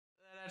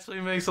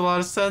Actually makes a lot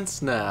of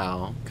sense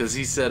now, because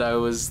he said I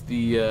was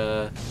the,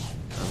 oh,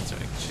 that's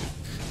right, shoot.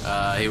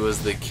 He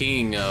was the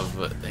king of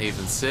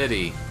Haven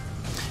City.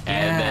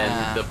 And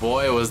then the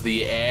boy was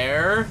the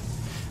heir?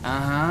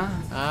 Uh-huh.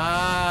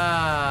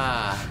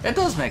 Ah. It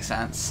does make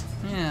sense.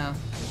 Yeah.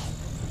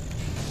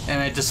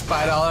 And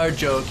despite all our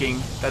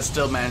joking, that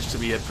still managed to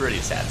be a pretty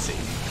sad scene.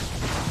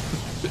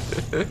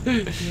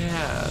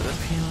 Yeah, the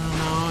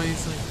piano,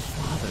 he's like the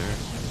father.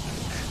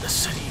 The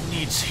city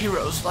needs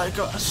heroes like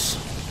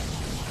us.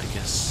 I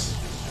guess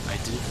I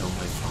did know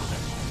my father.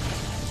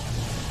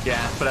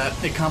 Yeah, but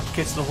it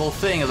complicates the whole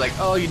thing. It's like,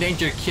 oh, you named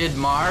your kid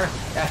Mar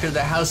after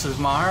the House of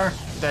Mar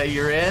that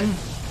you're in?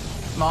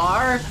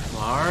 Mar?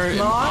 Mar?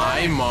 Am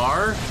I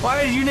Mar?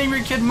 Why did you name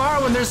your kid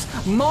Mar when there's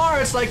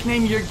Mar? It's like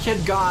naming your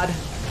kid God.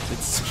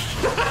 It's...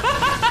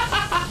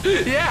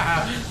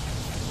 Yeah.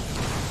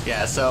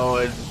 Yeah, so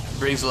it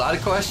brings a lot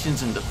of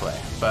questions into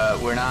play, but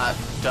we're not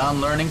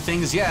done learning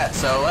things yet,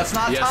 so let's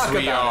not talk about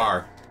it. Yes, we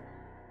are.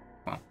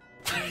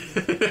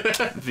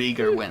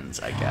 Vigor wins,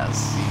 I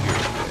guess. Vigor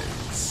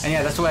wins. And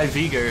yeah, that's why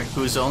Vigor,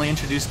 who's only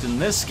introduced in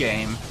this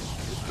game,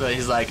 but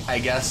he's like, I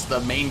guess the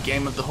main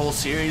game of the whole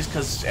series,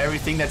 because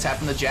everything that's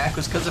happened to Jack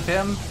was because of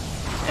him.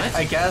 What?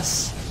 I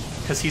guess.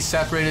 Because he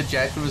separated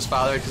Jack from his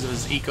father because of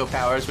his eco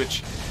powers,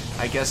 which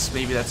I guess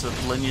maybe that's a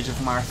lineage of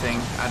Mar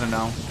thing. I don't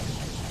know.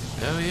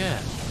 Oh, yeah.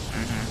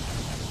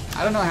 Mm-hmm.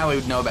 I don't know how he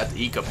would know about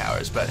the eco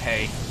powers, but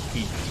hey,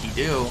 he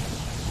do.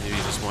 Maybe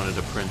he just wanted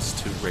a prince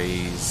to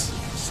raise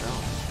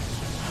himself.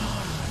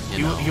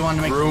 You wanted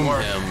to make groom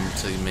more him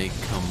to make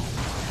him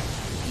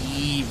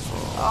evil.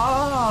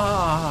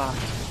 Ah.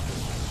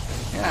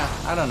 Yeah,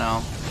 I don't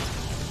know.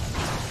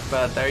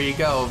 But there you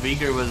go.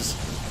 Vigor was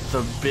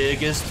the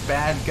biggest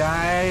bad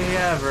guy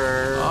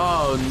ever.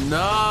 Oh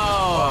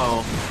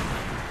no!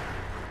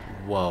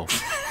 Whoa.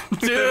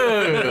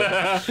 Dude!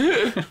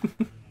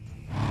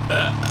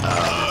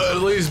 At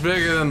least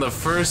bigger than the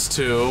first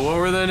two. What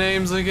were their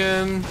names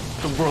again?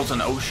 The world's an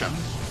ocean.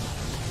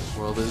 The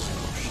world is an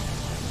ocean.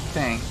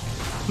 Dang.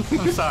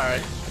 I'm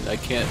sorry. I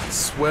can't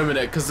swim in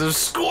it because there's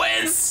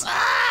squids!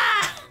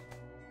 Ah!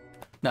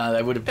 No,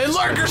 they would have been. And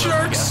lurker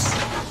sharks!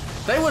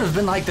 They would have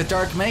been like the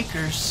Dark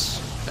Makers.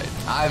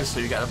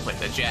 Obviously, we gotta play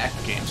the Jack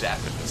games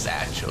after this,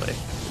 actually.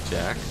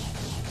 Jack?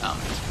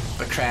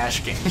 The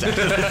Crash games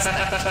after this.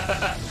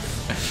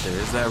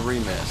 There's that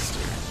remaster.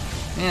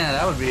 Yeah,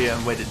 that would be a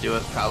way to do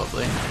it,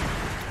 probably.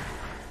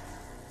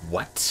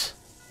 What?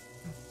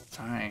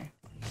 Sorry.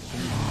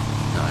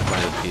 No, I buy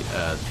the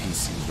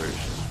PC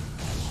version.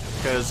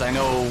 Because I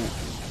know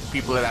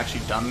people have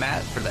actually done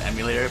that for the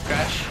emulator of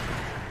Crash.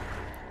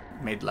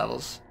 Made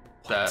levels.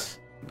 What?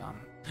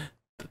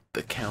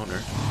 The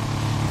counter.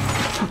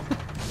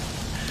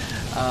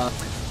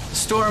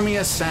 Stormy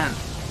Ascent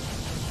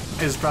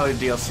is probably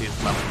DLC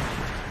level.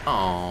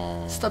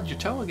 Oh. Stubbed your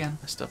toe again.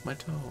 I stubbed my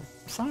toe.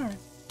 Sorry.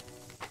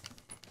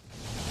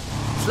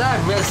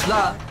 Slag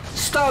wrestler,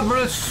 stub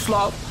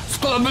wrestler,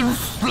 scrub and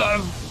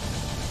slum.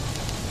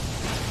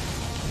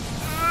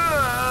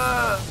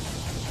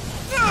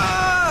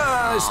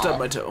 I stubbed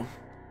my toe.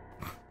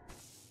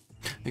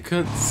 I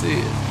couldn't see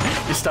it.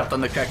 You stepped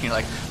on the crack and you're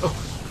like, oh.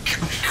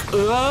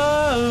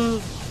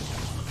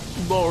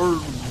 Or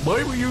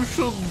maybe you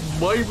should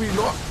maybe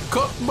not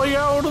cut me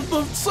out of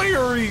the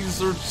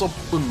series or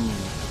something.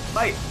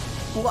 Wait,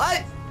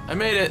 what? I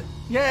made it.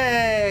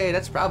 Yay,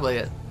 that's probably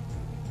it.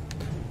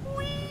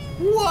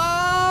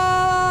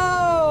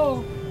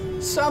 Whoa!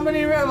 So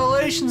many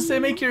revelations, they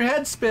make your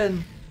head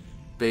spin.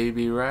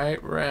 Baby,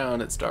 right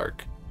round. It's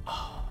dark.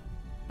 Oh,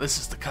 this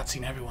is the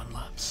cutscene everyone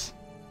loves.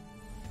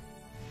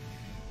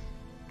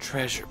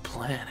 Treasure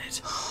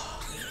Planet.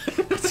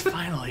 It's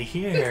finally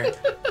here.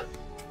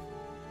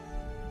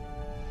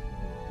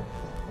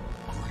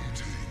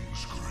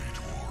 Greetings, great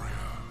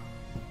warrior.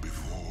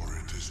 Before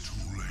it is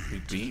too late, We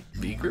beat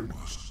Beaker? you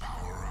must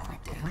power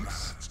up the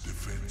planet's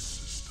defense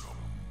system.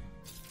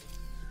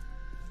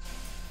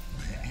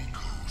 The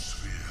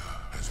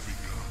ecosphere has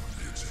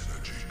begun its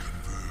energy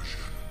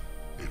conversion.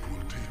 It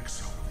will take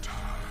some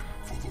time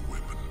for the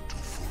weapon to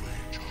fully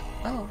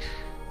charge. Oh.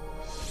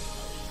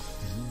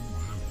 You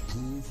have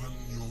proven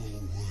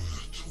your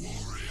worth,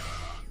 warrior.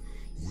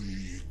 We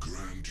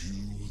grant you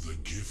the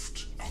gift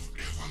of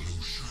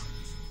evolution.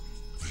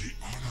 The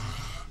honor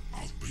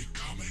of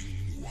becoming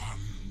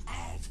one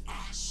of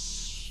us.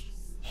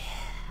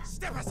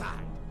 Step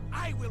aside!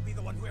 I will be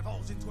the one who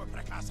evolves into a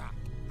precursor.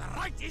 The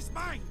right is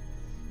mine!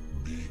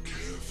 Be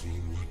careful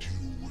what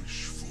you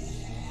wish for.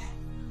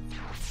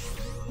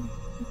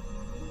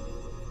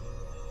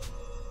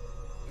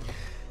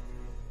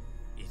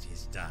 It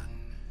is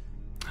done.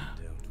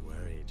 Don't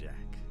worry,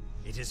 Jack.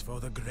 It is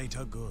for the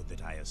greater good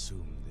that I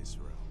assume this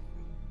role.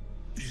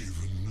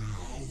 Even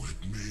now,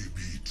 it may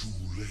be too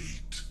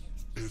late.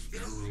 If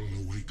Errol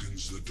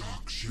awakens the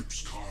dark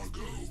ship's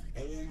cargo,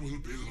 all will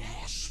be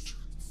lost.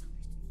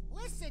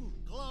 Listen,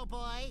 Glow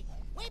Boy,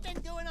 we've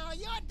been doing all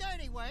your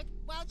dirty work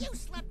while you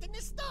slept in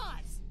the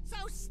stars.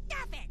 So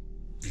stop it!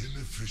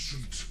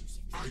 Inefficient.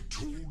 I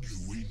told you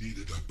we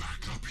needed a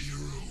backup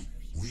hero.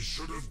 We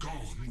should have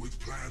gone with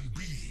Plan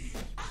B.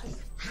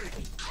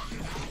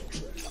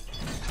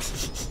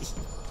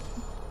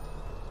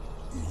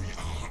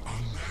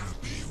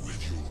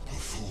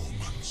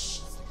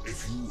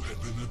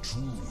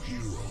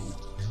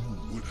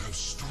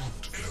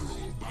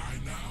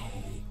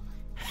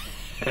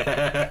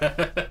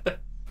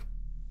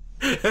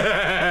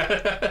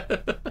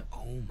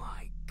 Oh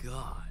my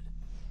god.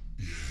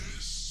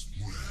 Yes,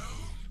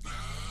 well,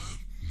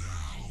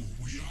 now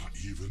we are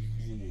even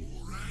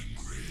more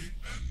angry,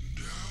 and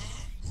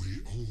we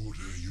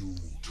order you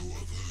to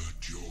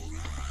avert your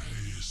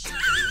eyes.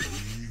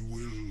 We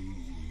will,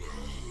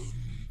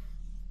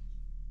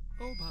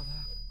 Oh,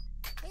 bother.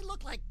 They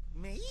look like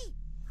me?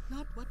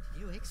 Not what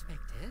you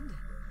expected.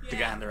 The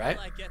guy on the right?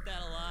 I get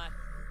that a lot.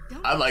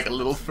 Don't I'm like a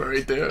little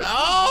furry dude.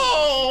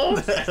 Oh!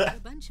 A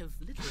bunch of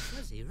little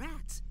fuzzy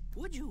rats.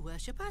 Would you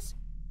worship us?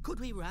 Could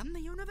we run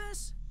the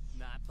universe?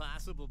 Not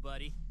possible,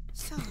 buddy.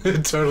 So,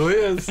 It totally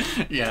is.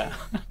 Yeah.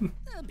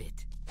 a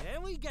bit.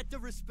 And we get the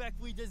respect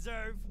we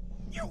deserve.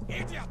 You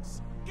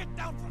idiots! Get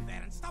down from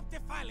there and stop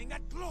defiling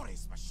that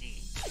glorious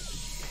machine!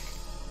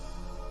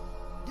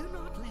 Do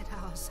not let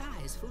our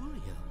size fool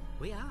you.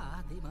 We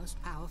are the most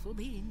powerful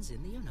beings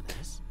in the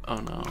universe. Oh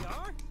no. We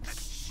are?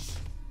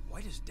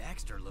 What does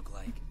Daxter look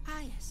like?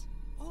 Ah, yes.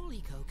 All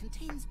eco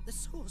contains the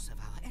source of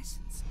our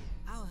essence.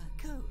 Our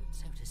code,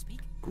 so to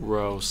speak.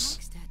 Gross.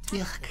 Dexter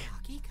touched the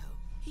dark eco.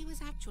 He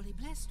was actually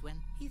blessed when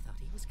he thought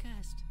he was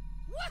cursed.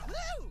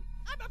 Woohoo!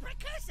 I'm a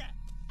precursor!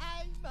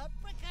 I'm a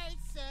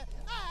precursor!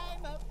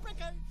 I'm a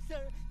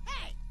precursor!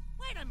 Hey!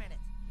 Wait a minute!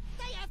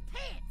 They have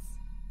pants!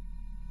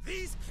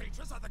 These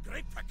creatures are the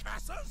great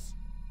precursors?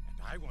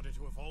 And I wanted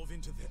to evolve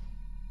into the...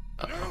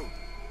 No!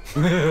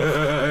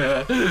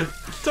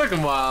 Took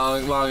him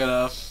long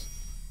enough.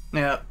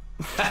 Yep.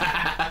 Isn't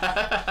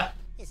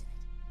it?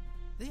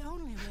 The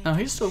only way No, to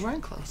he's still wearing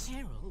ensure clothes. that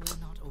Errol will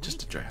not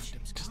Just a awaken draft.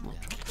 Victim's Just a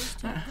little Congo is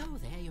to go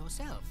there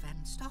yourself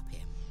and stop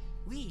him.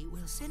 We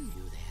will send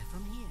you there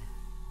from here.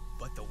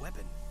 But the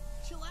weapon...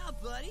 Chill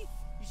out, buddy.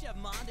 You should have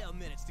Mondale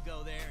minutes to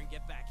go there and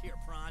get back here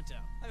pronto.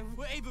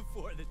 Way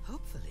before the...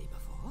 Hopefully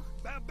before.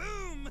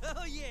 Ba-boom!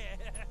 Oh yeah!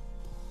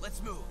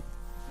 Let's move.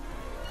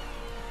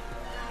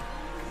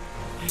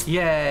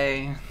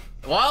 Yay.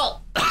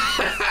 Well,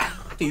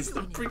 he's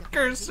the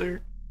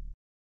precursor.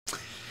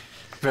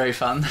 Very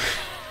fun.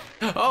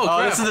 Oh, Oh,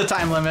 crap. this is the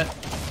time limit.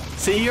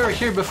 See, you were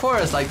here before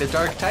as like the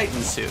Dark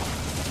Titan suit.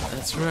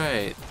 That's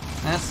right.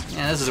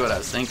 This is what I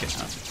was thinking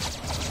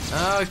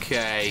of.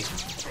 Okay.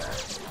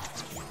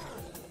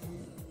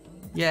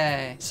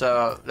 Yay.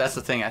 So that's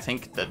the thing. I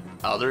think the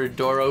other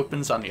door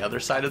opens on the other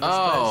side of this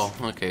Oh,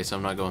 place. okay, so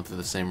I'm not going through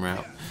the same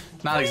route.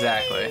 Not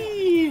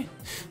exactly.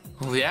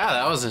 Well, yeah,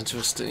 that was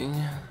interesting.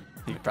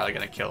 You're probably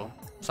gonna kill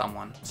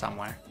someone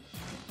somewhere.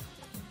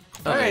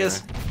 Oh, There he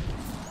is.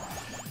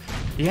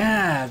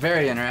 Yeah,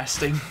 very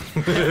interesting.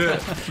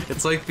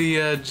 It's like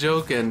the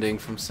joke ending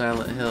from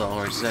Silent Hill,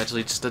 where it's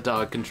actually just a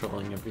dog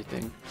controlling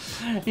everything.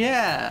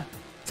 Yeah.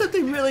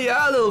 Something really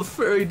odd, little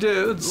furry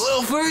dudes.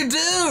 Little furry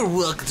dude,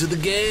 welcome to the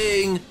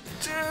gang.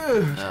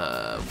 Dude.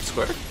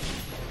 Square?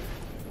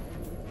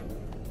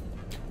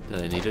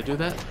 Did I need to do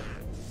that?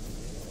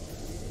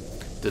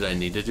 Did I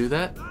need to do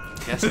that?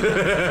 Yes. It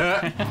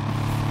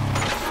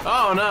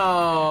Oh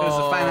no! was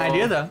a fine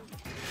idea though.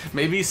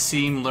 Maybe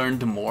Seam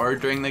learned more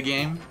during the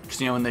game,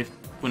 because you know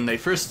when they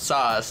first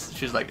saw us,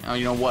 she was like, oh,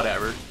 you know,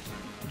 whatever.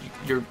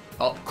 You're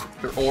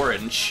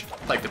orange,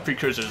 like the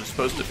precursors are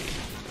supposed to be.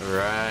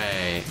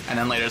 Right. And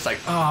then later it's like,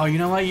 oh, you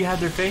know what? You had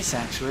their face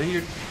actually.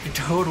 You're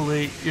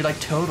totally. You're like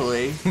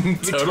totally. You're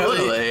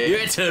totally. You're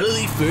a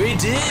totally furry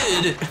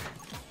dude.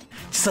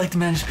 Just like the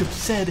manuscript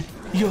said,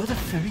 you're the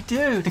furry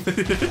dude.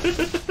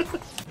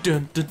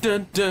 Dun dun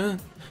dun dun.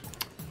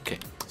 Okay,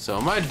 so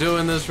am I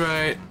doing this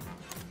right?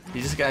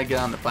 You just gotta get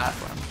on the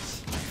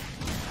platforms.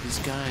 These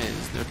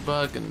guys, they're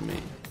bugging me.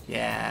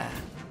 Yeah.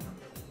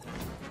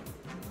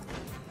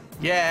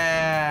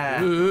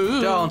 Yeah.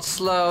 Ooh. Don't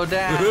slow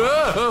down.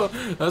 Whoa,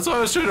 that's why I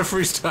was trying to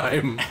freeze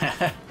time.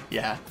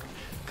 Yeah.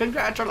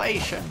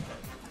 Congratulations.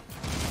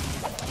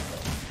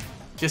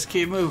 Just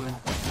keep moving.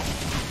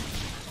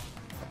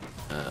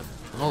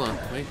 Hold on,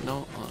 wait,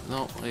 no,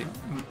 wait,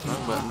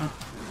 wrong button.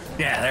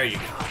 Yeah, there you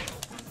go.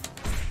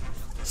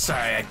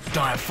 Sorry, I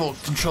don't have full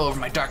control over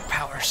my dark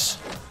powers.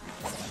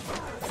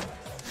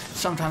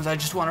 Sometimes I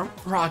just want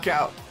to rock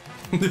out.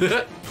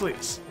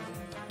 Please.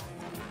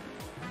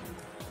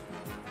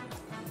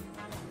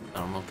 I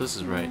don't know if this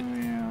is right.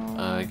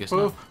 I guess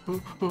not.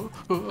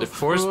 It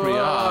forced me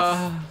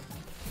off.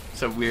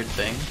 It's a weird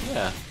thing.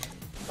 Yeah.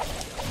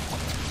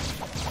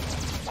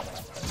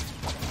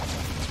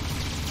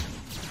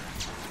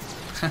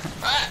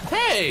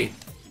 Hey!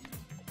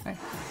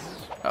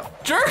 Oh.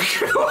 Jerk!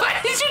 Why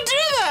did you do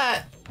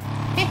that?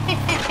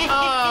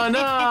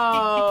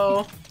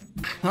 Oh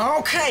no!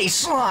 Okay,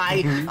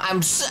 Sly,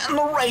 I'm setting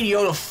the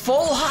radio to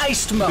full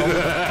heist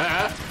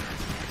mode.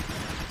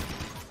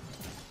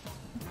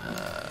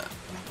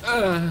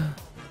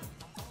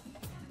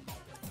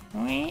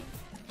 Hey,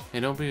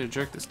 don't be a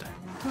jerk this time.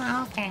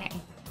 Okay.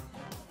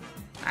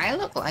 I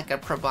look like a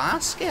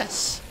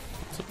proboscis.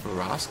 It's a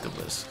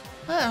Paroscobus.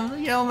 Well,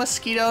 you know,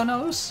 mosquito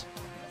nose.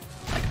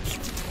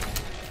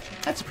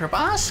 That's a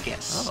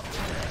proboscis. Oh.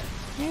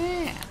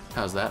 Yeah.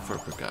 How's that for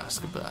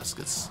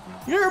preposterous?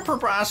 You're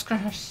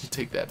preposterous.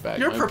 Take that back.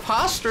 You're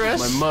preposterous.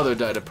 My mother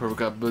died of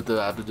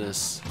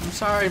preposterous. I'm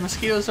sorry,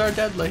 mosquitoes are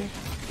deadly.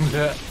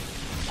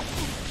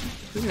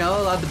 You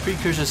know, a lot of the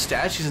precursor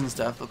statues and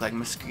stuff look like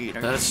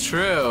mosquitoes. That's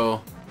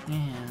true. Yeah.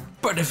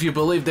 But if you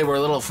believed they were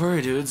little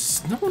furry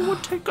dudes, no one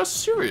would take us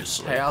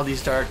seriously. Hey, all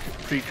these dark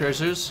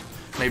precursors,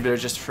 maybe they're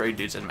just furry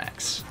dudes and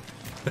mechs.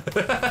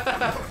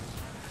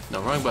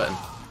 No, wrong button.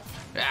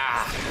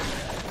 Ah.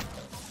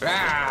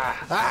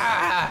 Ah.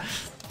 Ah.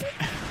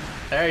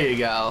 There you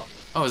go.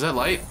 Oh, is that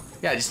light?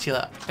 Yeah, just heal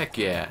up. Heck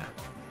yeah.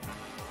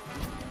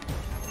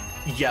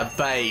 Yeah,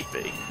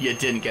 baby. You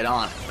didn't get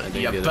on it, but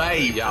yeah,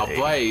 baby. Yeah,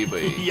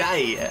 baby.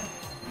 Yeah.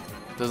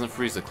 Doesn't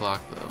freeze the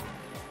clock,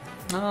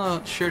 though. Oh,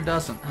 it sure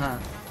doesn't, huh?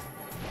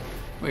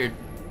 Weird.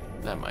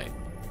 That might.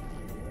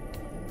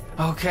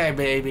 Okay,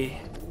 baby.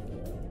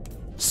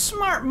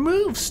 Smart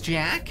moves,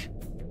 Jack.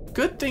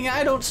 Good thing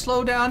I don't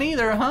slow down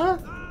either, huh?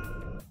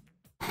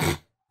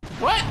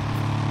 What?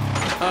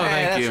 Oh,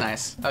 Hey, thank you.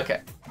 that's nice.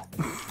 Okay.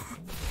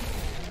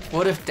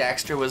 What if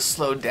Daxter was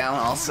slowed down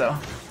also?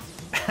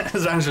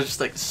 His arms were just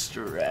like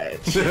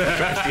stretch.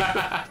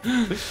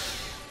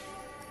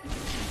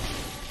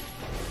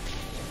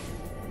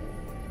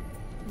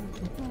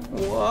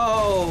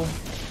 Whoa!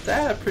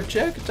 That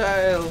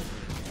projectile! It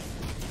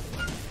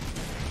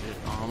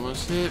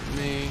almost hit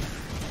me.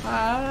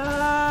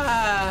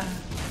 Ah!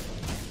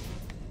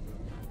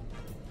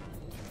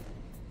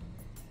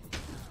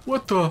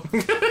 What the?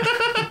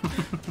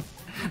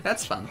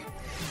 That's fun.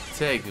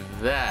 Take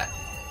that.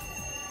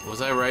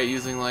 Was I right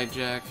using light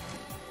jack?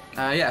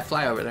 Yeah,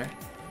 fly over there.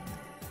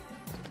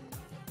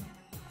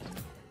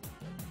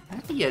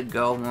 There you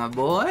go, my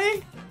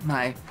boy.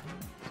 My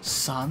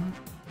son,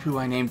 who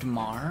I named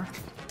Mar.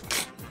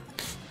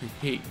 I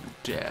hate you,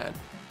 Dad.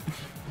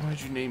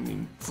 Why'd you name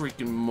me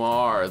freaking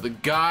Mar? The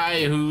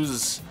guy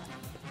who's,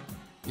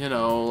 you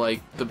know, like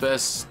the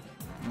best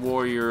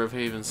warrior of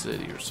Haven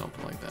City or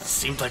something like that.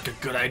 Seemed like a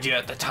good idea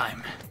at the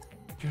time.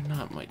 You're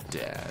not my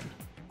dad.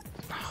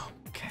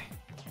 Okay.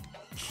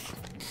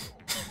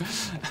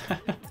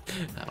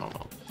 I don't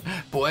know.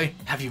 Boy,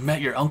 have you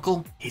met your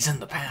uncle? He's in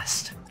the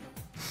past.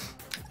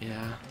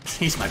 Yeah.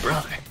 He's my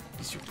brother.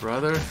 He's your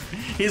brother?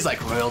 He's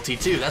like royalty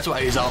too. That's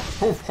why he's all.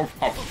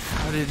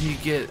 How did he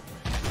get...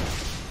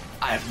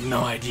 I have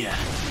no idea.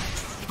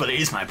 But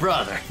he's my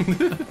brother.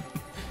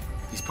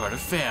 He's part of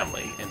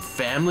family, and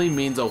family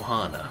means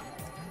Ohana.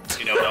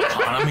 You know what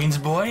Ohana means,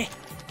 boy?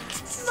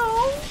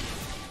 No.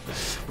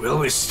 We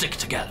always stick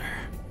together.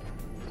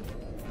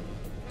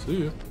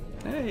 See ya.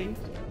 Hey.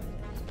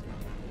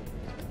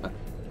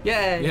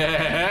 Yay.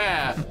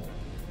 Yeah!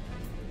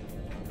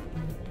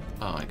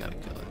 Oh, I gotta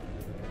kill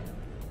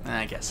it.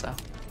 I guess so.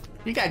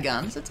 You got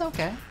guns, it's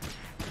okay.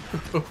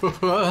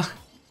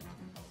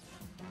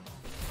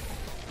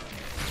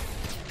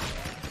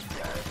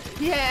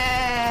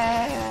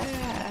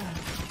 Yeah!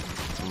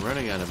 I'm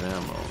running out of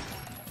ammo.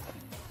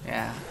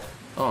 Yeah.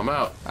 Oh, I'm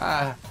out.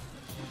 Ah.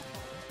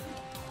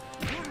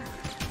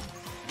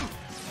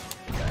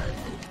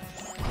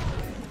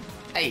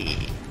 Hey.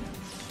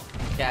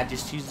 Yeah,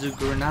 just use the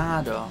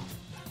Granado.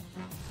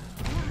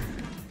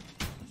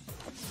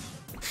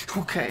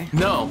 Okay.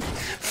 No!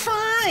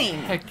 Fine!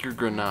 Heck your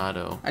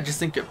Granado. I just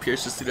think it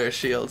pierces through their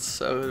shields,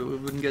 so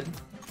it wouldn't get.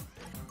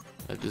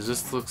 That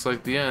just looks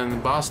like the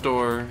end. Boss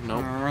door.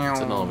 Nope. It's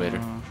an elevator.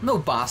 No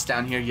boss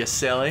down here, you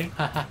silly.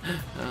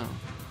 Oh.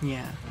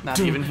 Yeah, not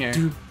even here.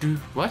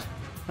 What?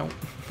 Nope.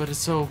 But it's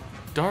so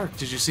dark.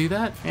 Did you see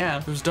that? Yeah,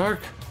 It was dark.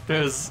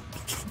 there's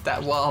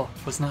that wall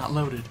was not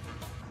loaded.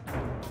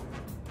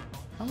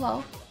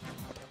 Hello?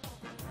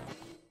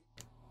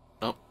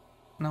 Oh.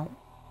 No.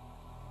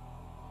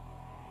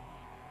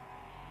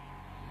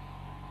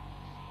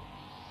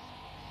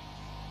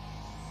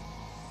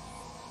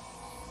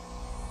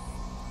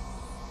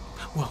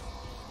 Well,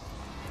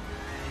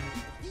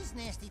 These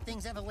nasty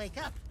things ever wake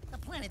up, the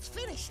planet's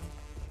finished.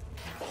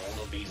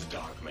 All of these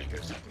dark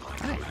makers at my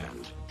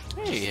command.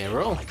 Hey,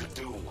 Arrow. I could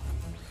do.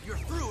 You're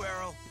through,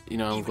 Arrow. You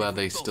know, I'm glad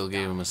they still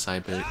gave him a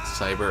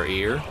cyber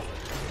ear.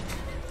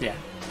 yeah.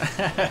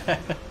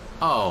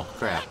 Oh,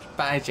 crap.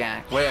 Bye,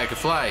 Jack. Wait, I could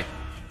fly.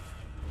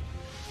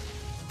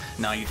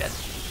 No, you dead.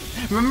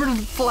 Remember,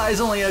 the fly's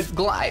only a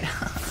glide.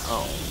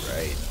 Oh,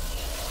 right.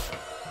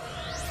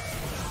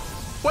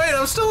 Wait,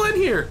 I'm still in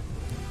here.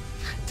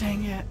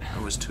 Dang it. I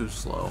was too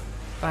slow.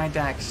 Bye,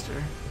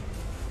 Daxter.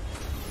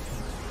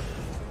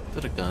 Is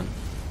that a gun?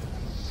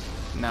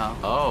 No.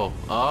 Oh.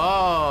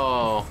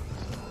 Oh.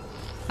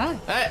 Hi.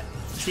 Hey.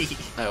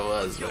 I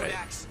was Yo, right.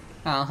 Dax.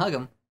 I'll hug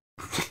him.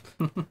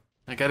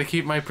 I gotta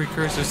keep my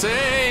precursor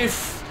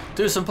safe.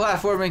 Do some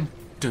platforming.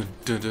 Dun,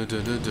 dun, dun,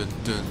 dun, dun, dun,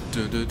 dun,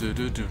 dun, dun, dun,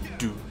 dun, dun,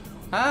 dun.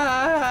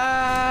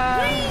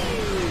 Ah!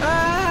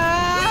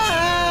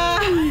 Ah!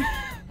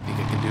 Think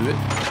I can do it?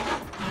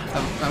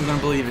 I'm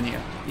gonna believe in you.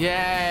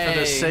 Yay! For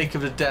the sake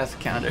of the death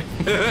counter.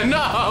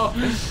 No!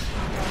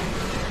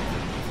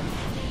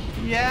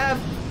 Yeah,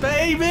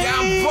 baby!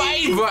 Yeah,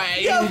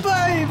 baby! Yeah,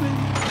 baby!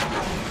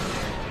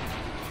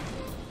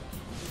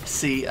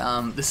 See,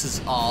 this is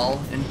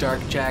all in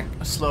Dark Jack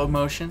slow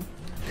motion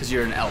because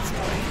you're an elf boy.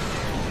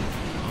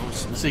 Oh,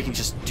 So you can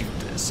just do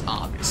this,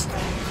 obviously.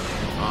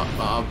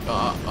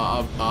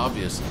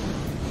 obvious.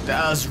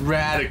 That was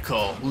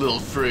radical, little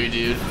furry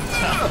dude.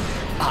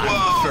 I'm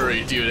a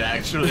furry dude,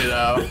 actually,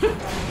 though.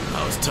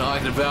 I was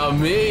talking about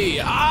me.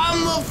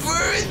 I'm a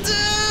furry dude.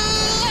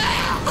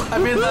 I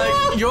mean,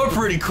 like, you're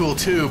pretty cool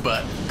too,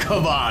 but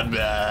come on,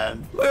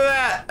 man. Look at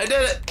that! I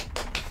did it.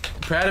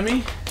 Proud of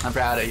me? I'm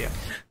proud of you.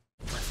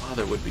 My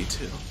father would be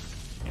too.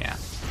 Yeah.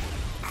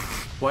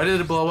 Why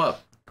did it blow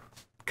up?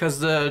 Because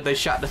they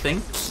shot the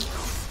thing.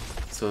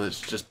 So it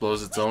just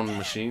blows its own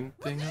machine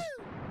thing up?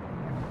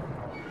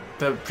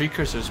 The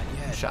precursors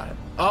shot it.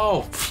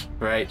 Oh,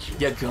 right.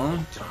 Get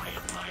going.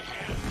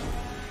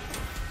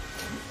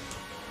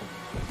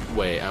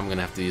 Wait, I'm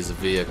gonna have to use a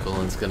vehicle,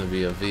 and it's gonna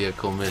be a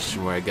vehicle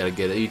mission where I gotta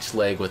get each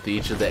leg with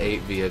each of the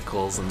 8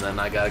 vehicles, and then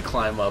I gotta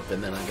climb up,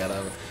 and then I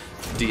gotta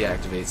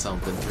deactivate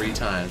something 3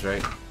 times,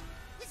 right?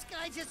 This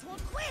guy just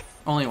won't quit.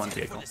 Only one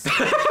vehicle. The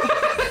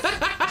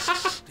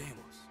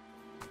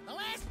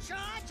last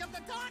charge of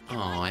the dark.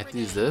 Oh, I have to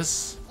use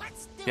this?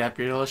 Let's do Yep,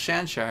 your little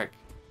sand shark.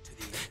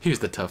 Here's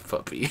the tough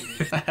puppy.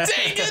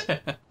 Dang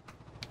it!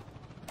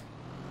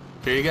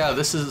 Here you go.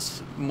 This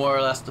is more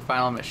or less the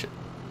final mission.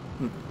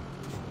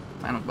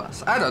 Final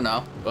boss. I don't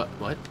know.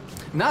 What?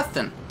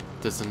 Nothing.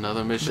 There's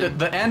another mission?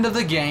 The end of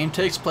the game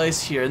takes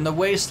place here in the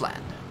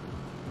wasteland.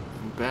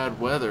 Bad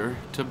weather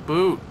to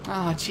boot.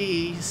 Oh,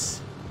 jeez.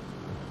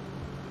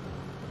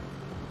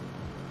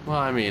 Well,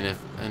 I mean, if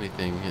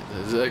anything,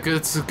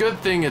 it's a good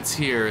thing it's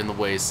here in the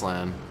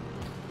wasteland.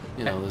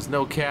 You know, there's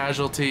no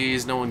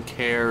casualties, no one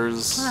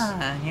cares.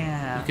 Ah,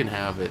 yeah. You can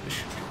have it.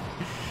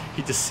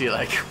 You just see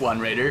like one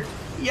raider.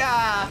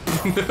 Yeah.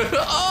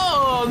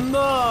 Oh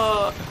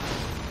no!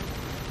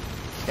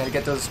 Gotta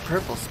get those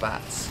purple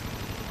spots.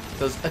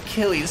 Those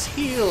Achilles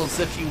heels,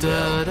 if you will.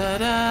 Da, da,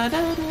 da,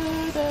 da,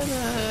 da, da,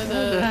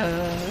 da.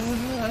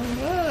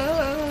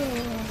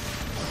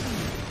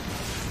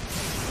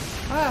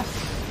 Ah,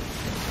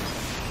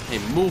 Hey,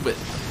 move it.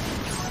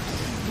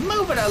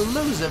 move it or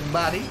lose it,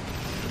 buddy.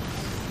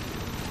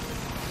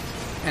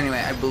 Anyway,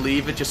 I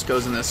believe it just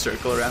goes in a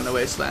circle around the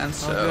wasteland,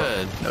 so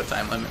good. no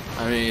time limit.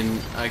 I mean,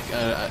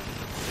 the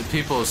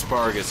people of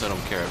Spargus I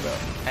don't care about.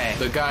 Hey.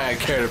 The guy I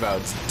cared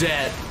about is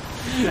dead.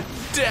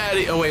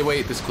 Daddy. Oh,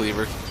 wait, this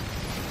cleaver.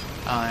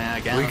 Oh, yeah,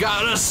 again. We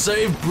gotta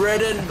save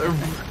breaded,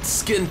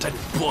 skinned and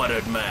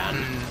buttered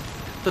man.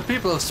 The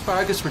people of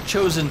Spargus were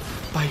chosen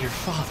by your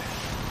father.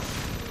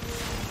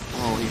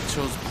 Well, he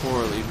chose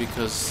poorly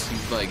because he,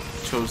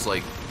 chose,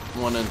 1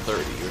 in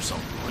 30 or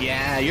something.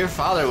 Yeah, your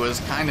father was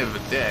kind of a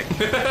dick.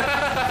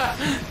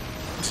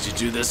 Did you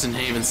do this in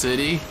Haven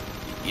City?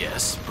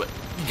 Yes, but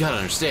you gotta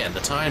understand, the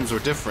times were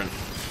different.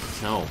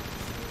 No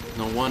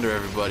wonder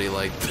everybody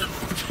liked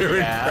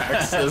during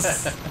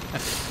Praxis.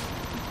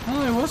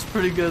 Oh, it was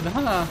pretty good,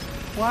 huh?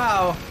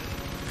 Wow.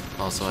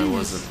 Also, I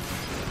wasn't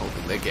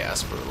holding the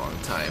gas for a long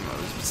time. I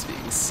was just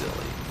being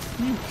silly.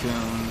 You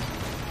goon.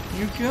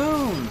 You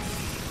goon.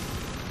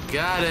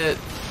 Got it.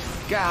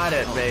 Got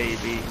it,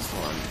 baby. This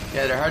one.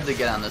 Yeah, they're hard to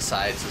get on the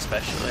sides,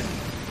 especially.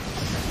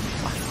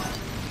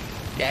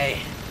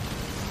 Yay.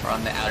 Or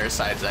on the outer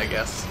sides, I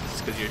guess.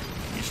 Just because you're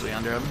usually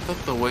under them. I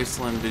thought the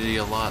Wasteland would be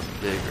a lot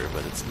bigger,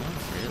 but it's not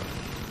really.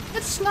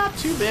 It's not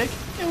too big.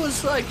 It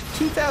was like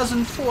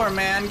 2004,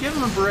 man. Give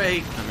him a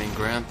break. I mean,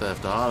 Grand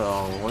Theft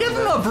Auto. Give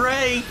him a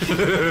break.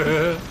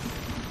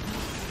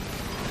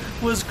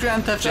 Was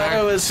Grand Theft Jack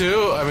Auto as...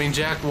 2? I mean,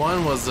 Jack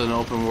 1 was an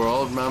open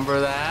world. Remember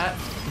that?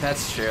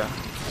 That's true.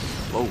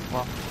 Whoa.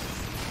 Well,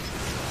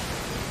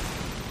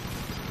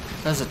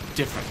 That's a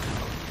different kind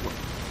of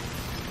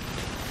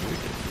very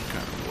different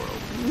kind of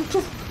world.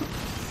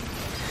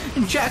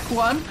 In Jack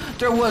 1,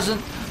 there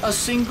wasn't a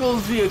single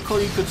vehicle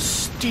you could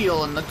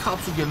steal and the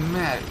cops would get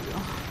mad at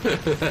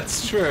you.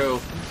 That's true.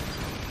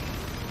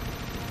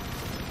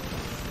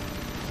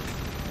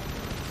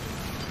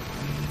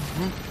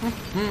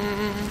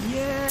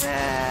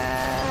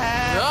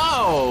 Yeah.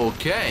 Oh,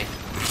 okay.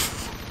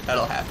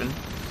 That'll happen.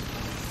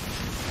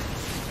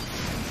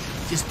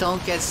 Just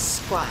don't get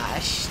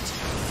squashed.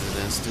 Is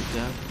it instant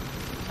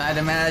death? I'd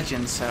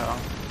imagine so.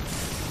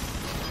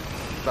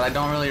 But I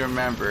don't really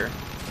remember.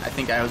 I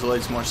think I was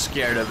always more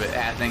scared of it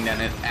happening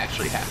than it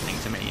actually happening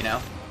to me, you know?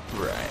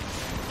 Right.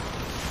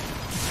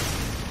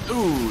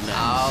 Ooh, nice.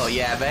 Oh,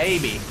 yeah,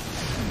 baby.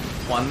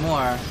 One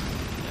more.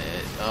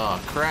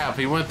 Oh, crap.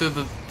 He went through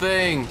the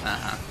thing.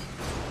 Uh-huh.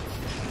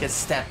 Get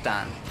stepped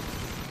on.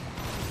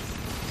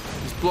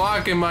 He's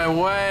blocking my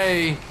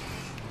way.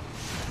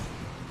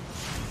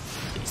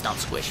 Please don't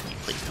squish me.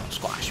 Please don't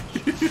squash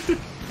me.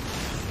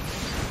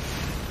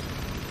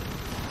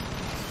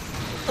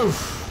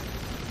 Oof.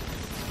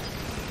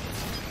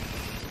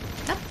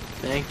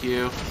 Thank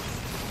you.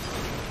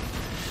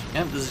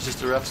 Yep, this is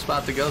just a rough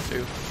spot to go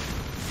through.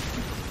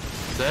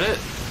 Is that it?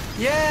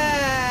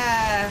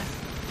 Yeah!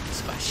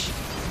 Squash.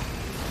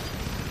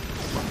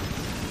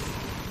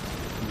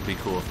 It'd be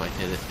cool if I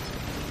hit it.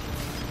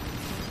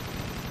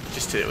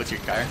 Just hit it with your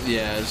car.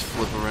 Yeah, just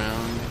flip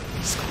around.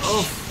 Squish.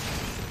 Oh.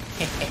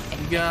 You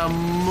gotta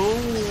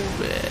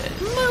move it.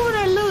 Move it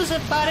or lose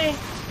it, buddy.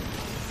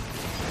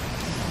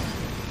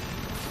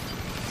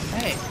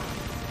 Hey.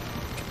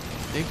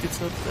 I think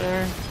it's up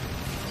there.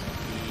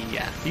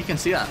 Yeah, you can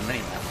see it on the mini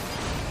map.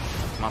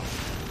 Come on.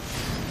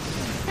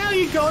 How are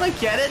you gonna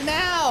get it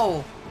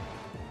now?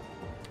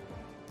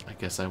 I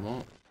guess I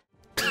won't.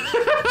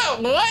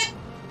 What?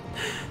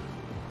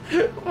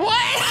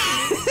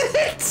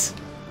 What?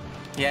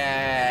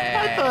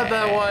 Yeah. I thought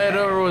that wide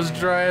over was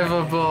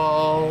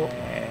drivable.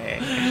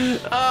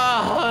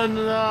 Oh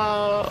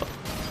no.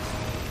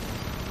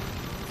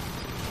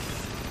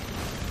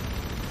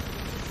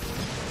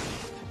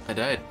 I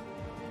died.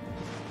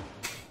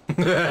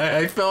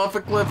 I fell off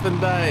a cliff and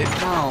died.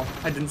 Oh,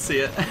 I didn't see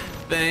it.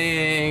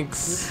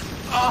 Thanks.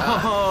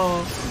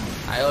 Oh.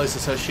 I always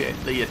associate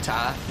the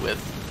Yatta with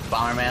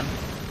Bomberman.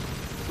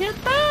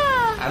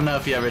 Yatta! I don't know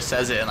if he ever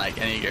says it in like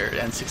any of your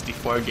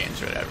N64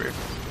 games or whatever,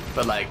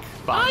 but like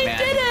Bomberman I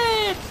did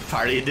it!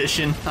 Party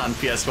Edition on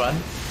PS1.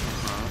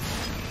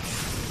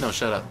 No,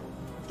 shut up.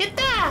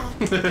 Yatta!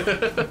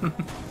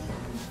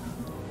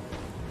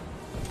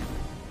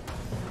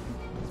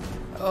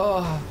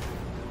 Oh.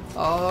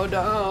 Oh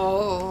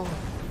no.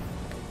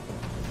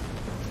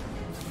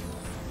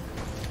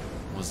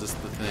 Was this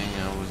the thing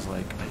I was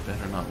like, I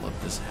better not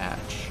let this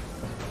hatch?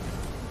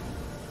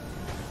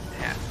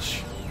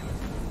 Hatch.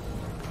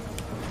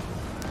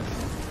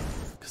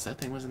 Because that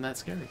thing wasn't that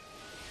scary.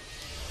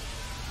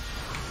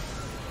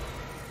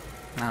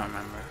 I don't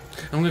remember.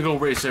 I'm gonna go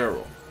race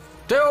Errol.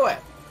 Do it!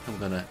 I'm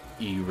gonna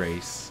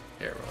erase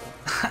Errol.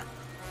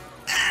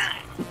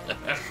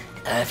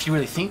 If you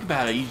really think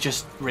about it, you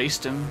just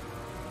raced him.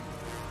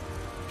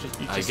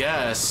 I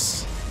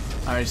guess.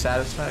 Are you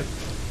satisfied?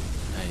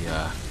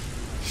 I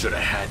should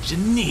have had you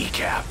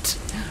kneecapped.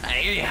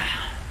 Yeah.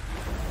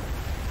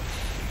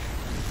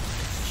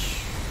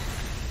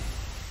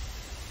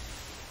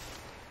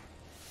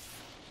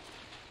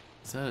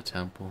 Is that a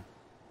temple?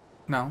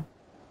 No.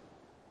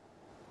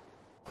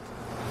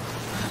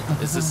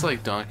 Is this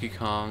like Donkey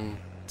Kong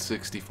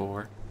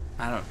 64?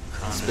 I don't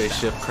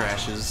Spaceship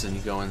crashes and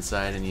you go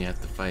inside and you have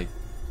to fight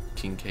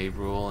King K.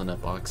 Rool in a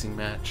boxing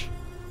match.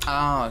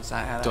 Oh, is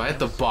that how that Do I have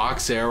to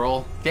box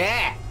Errol?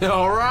 Yeah!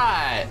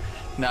 Alright!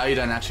 No, you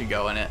don't actually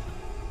go in it.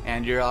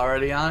 And you're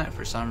already on it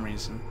for some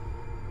reason.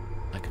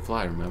 I can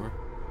fly, remember?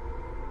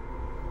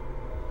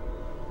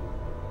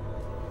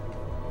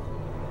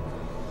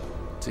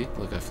 See?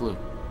 Look, I flew.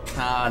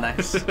 Oh,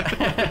 nice.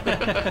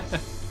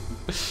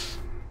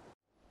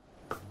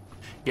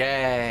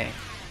 Yay.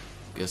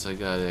 Guess I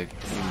gotta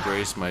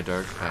embrace my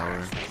dark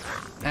power.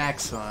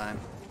 Excellent.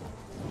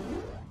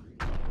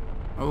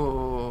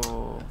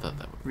 Oh. I thought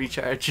that would...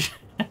 Recharge.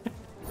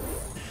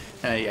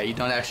 Yeah, you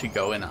don't actually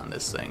go in on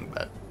this thing,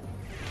 but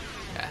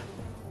yeah.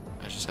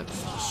 I just have to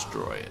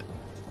destroy it.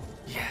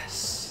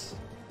 Yes.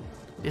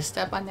 Just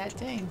step on that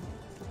thing.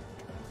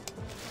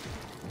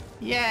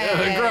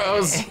 Yay!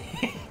 Gross!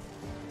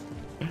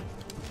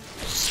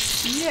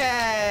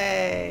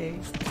 Yay!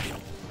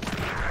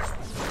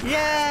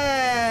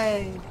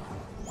 Yay!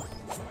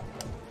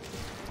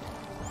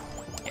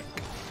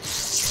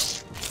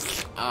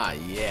 Ah,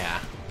 yeah.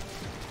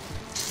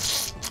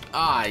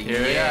 Ah, Here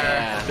we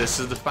yeah. are. This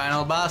is the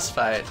final boss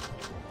fight.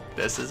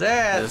 This is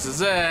it. This is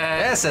it.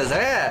 This is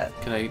it.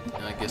 Can I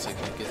guess I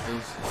can get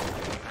those?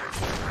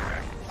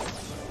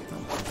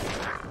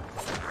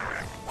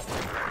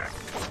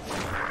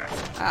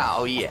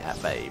 Oh yeah,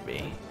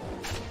 baby.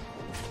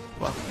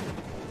 Well,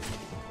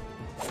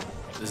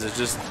 is it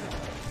just...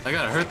 I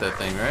gotta hurt that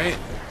thing, right?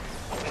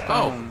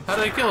 Oh, how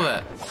did I kill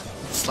that?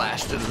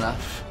 Slashed it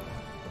enough.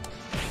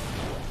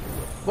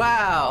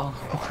 Wow.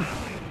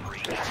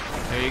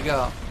 There you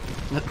go.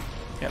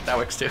 Yep, that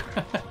works too.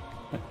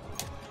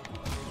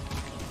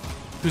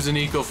 Who's an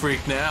eco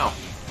freak now?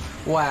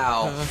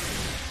 Wow.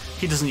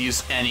 He doesn't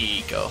use any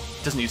eco.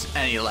 Doesn't use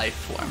any life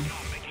form.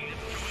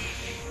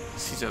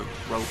 He's a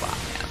robot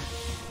man.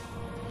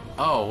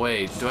 Oh,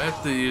 wait. Do I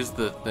have to use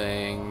the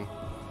thing?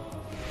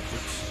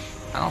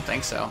 I don't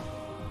think so.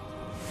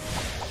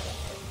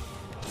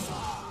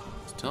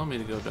 It's telling me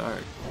to go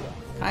dark.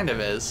 Kind of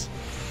is.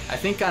 I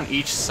think on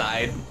each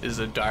side is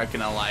a dark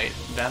and a light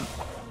vent.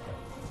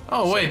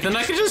 Oh, wait. Then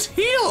I can just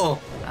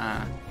heal!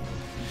 I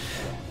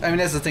mean,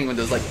 that's the thing, when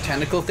those like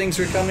tentacle things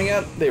were coming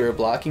up, they were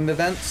blocking the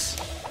vents.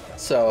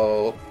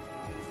 So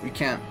we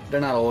can't,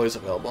 they're not always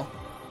available.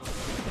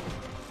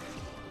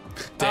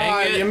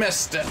 Dang it. You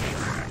missed it.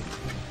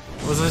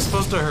 Was I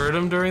supposed to hurt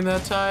him during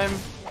that time?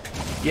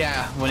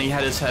 Yeah, when he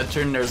had his head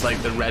turned, there's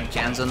like the red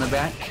cans on the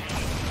back.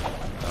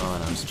 Oh,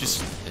 and I'm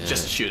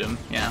Just shoot him,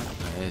 yeah.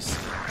 Nice.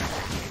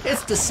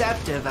 It's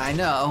deceptive, I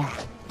know.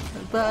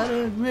 But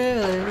it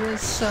really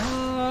is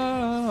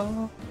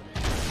so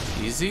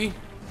Easy?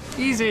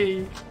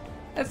 easy.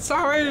 It's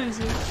so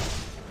easy.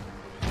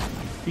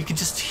 You can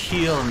just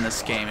heal in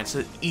this game. It's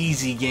an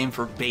easy game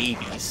for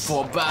babies.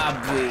 For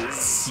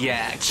babies.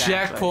 Yeah,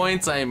 exactly.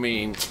 Checkpoints, I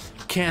mean,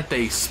 can't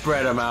they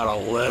spread them out a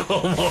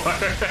little more?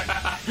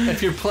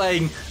 If you're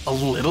playing a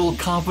little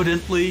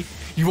competently,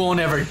 you won't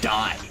ever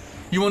die.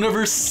 You will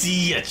never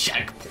see a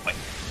checkpoint.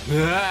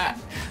 Ah,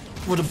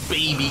 what a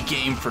baby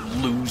game for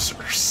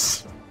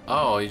losers.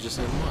 Oh, you just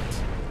said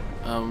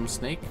what?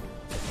 Snake?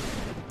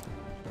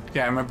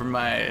 Yeah, I remember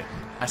I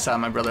saw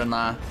my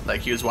brother-in-law, like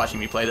he was watching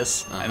me play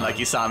this, and like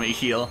he saw me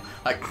heal,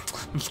 like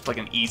it looked like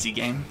an easy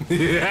game.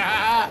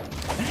 Yeah.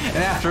 And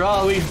after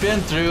all we've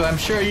been through, I'm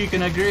sure you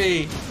can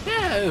agree.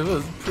 Yeah, it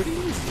was pretty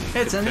easy.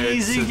 It's an compared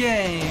easy to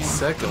game. the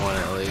second one,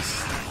 at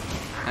least.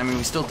 I mean,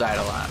 we still died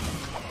a lot.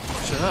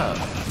 Shut up.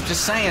 I'm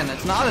just saying,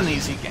 it's not an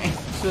easy game.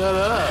 Shut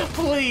up.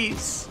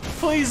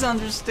 Please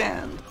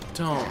understand.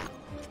 Don't.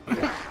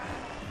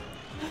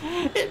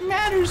 It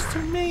matters to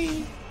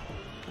me.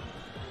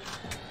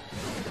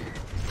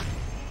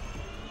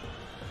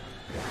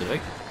 Did I?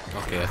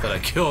 Okay, I thought I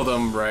killed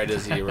him right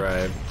as he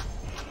arrived.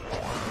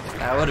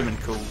 That would have been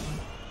cool.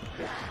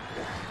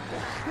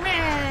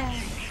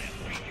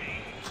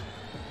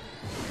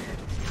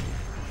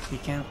 He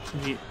can't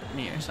beat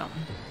me or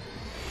something.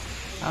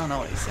 I don't know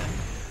what he said.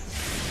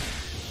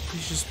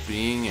 He's just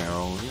being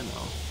Errol, you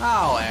know.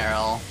 Oh,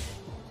 Errol.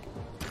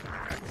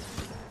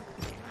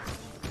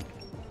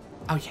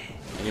 Oh, yeah.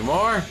 Any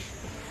more?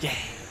 Yeah.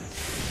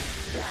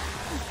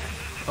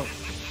 Oh.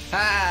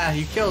 Ah,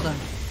 you killed him.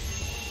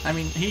 I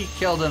mean, he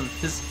killed him.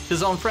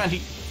 His own friend.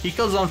 He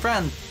killed his own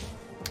friend.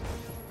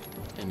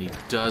 And he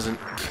doesn't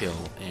kill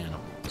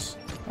animals.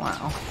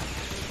 Wow.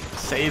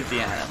 Save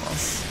the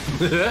animals.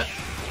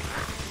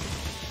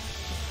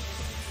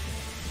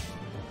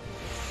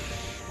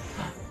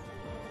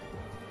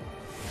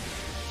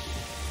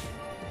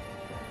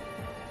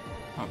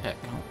 Heck.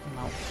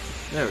 No.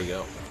 There we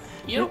go.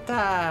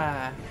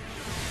 Yatta!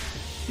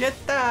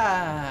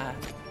 Yatta!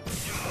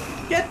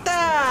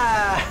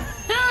 Yatta!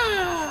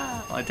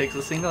 Only takes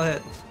a single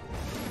hit.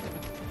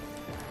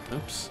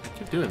 Oops, I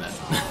keep doing that.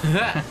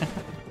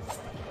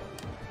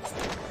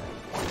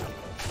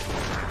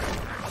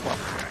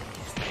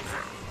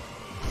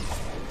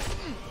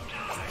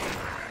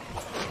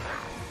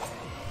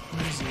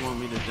 Why does he want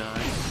me to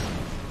die?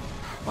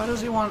 Why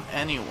does he want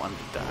anyone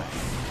to die?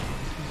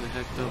 He's a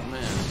hecked up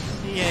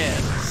man.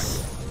 Yes.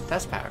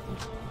 That's powerful.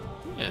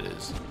 Yeah, it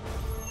is.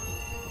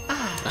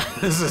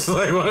 This is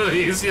like one of the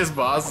easiest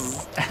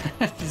bosses.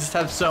 You just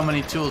have so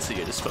many tools at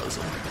your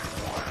disposal.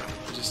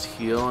 Just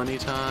heal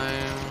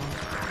anytime.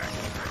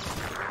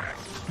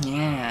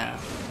 Yeah.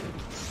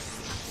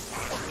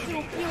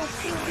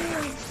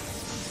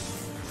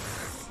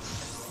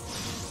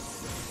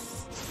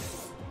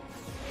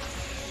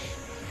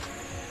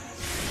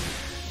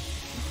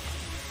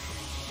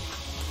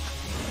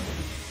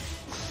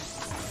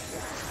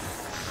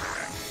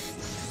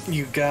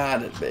 You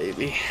got it,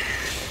 baby.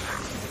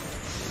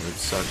 It would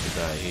suck to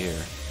die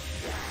here.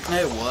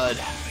 It would.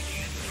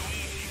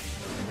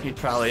 You'd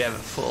probably have a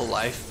full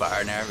life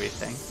bar and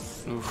everything.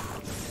 Oof.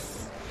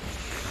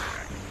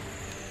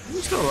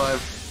 I'm still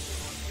alive.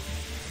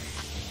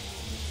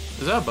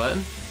 Is that a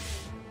button?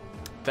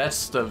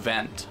 That's the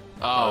vent.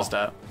 Oh. Closed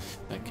up.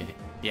 Okay.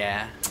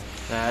 Yeah.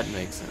 That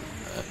makes sense.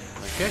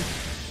 Okay.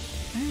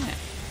 Yeah.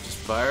 Just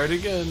fire it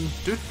again.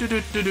 Do do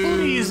do do do.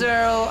 Please,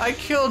 Errol, I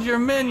killed your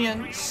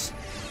minions.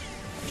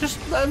 Just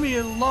let me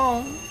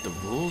alone. The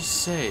rules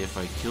say if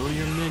I kill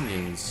your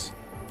minions,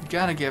 You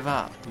gotta give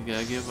up. you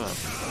gotta give up.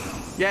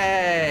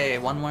 Yay!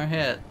 One more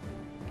hit.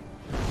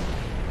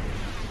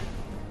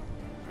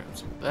 Grab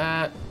some of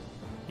that.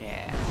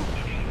 Yeah.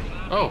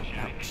 Oh.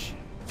 Ouch.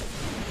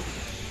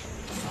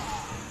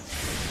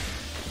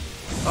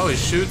 Oh, he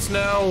shoots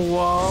now.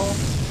 Wall.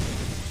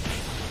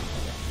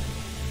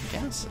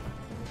 Guess.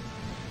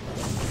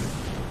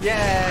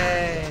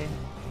 Yay!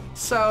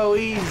 So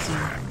easy.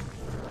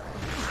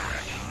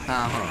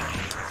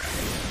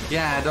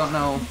 Yeah, I don't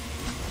know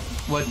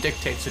what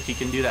dictates if you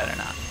can do that or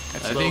not.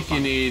 It's I think you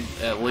need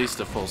at least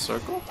a full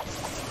circle.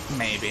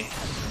 maybe.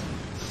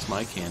 It's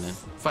my cannon.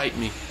 Fight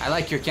me. I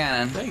like your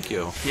cannon. Thank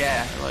you.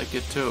 Yeah. I like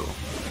it too.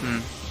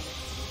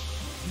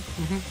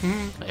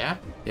 Yeah?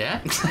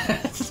 Yeah?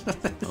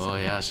 Oh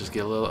yeah, let's just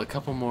get a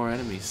couple more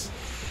enemies.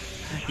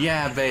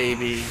 Yeah,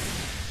 baby.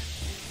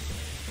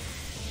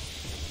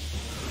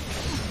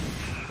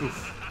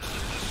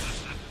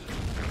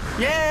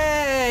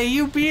 Yay!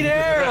 You beat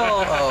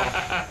Errol!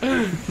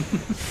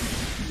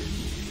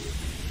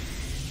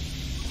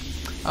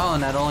 Oh,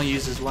 and that only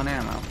uses one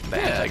ammo. The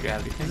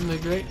anti-gravity thing. Isn't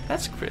that great?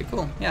 That's pretty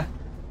cool, yeah.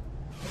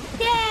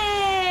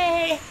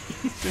 Yay!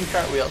 He's doing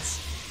cartwheels.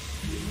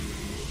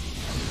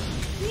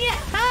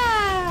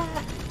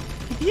 Yeah!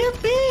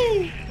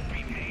 Yippee!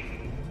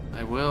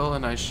 I will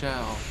and I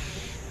shall.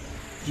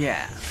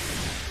 Yeah.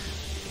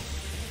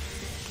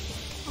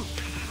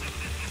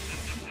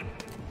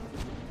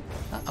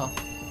 Uh-oh.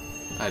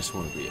 I just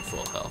want to be at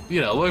full health.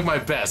 You know, look my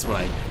best when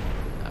I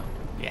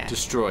Yeah.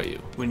 destroy you.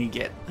 when you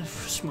get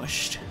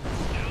smushed.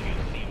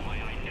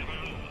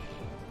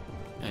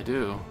 I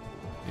do.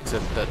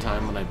 Except that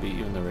time when I beat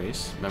you in the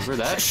race. Remember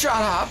that? Shut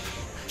up!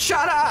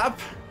 Shut up!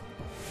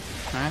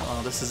 Alright,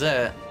 well, this is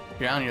it.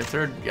 You're on your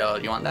third go.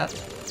 You want that?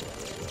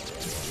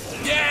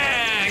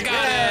 Yeah!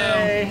 Got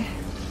him! Yay!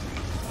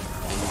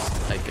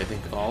 Like, I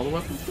think all the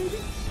weapons, maybe?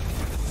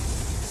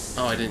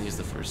 Oh, I didn't use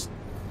the first.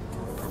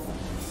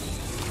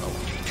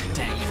 Oh,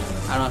 Dang it.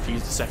 I don't know if you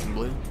used the second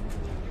blue.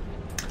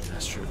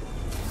 that's true.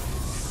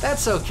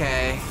 That's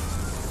okay.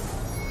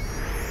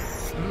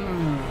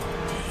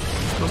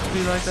 Supposed to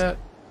be like that?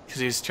 Because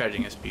he's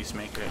charging his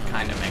Peacemaker. It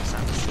kind of makes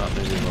sense. I thought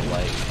they did the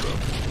light broke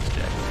his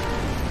jack.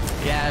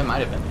 Yeah, it might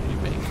have been a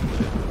remake.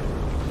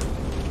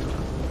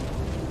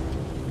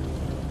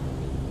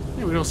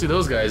 Yeah, we don't see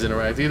those guys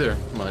interact either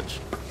much.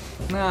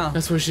 No.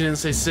 That's why she didn't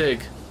say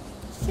Sig.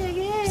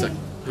 It's like,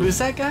 Who's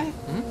that guy?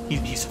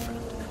 He's a friend.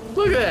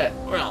 look at that.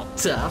 We're all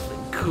tough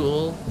and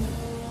cool.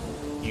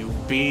 You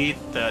beat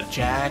the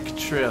Jack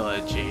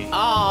trilogy.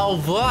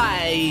 Oh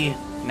boy.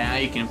 Now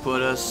you can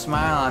put a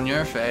smile on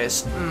your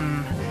face.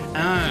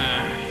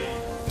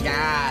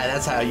 Yeah,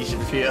 that's how you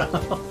should feel.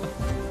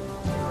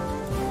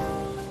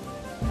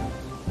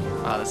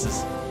 Oh, this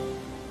is...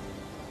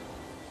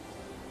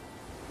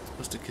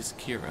 Supposed to kiss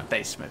Kira,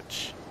 They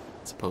smooch.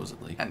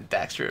 supposedly. And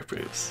Daxter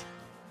approves.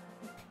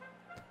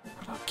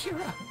 What about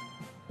Kira?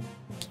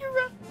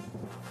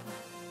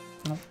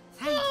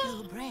 Thank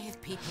you, brave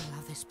people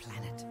of this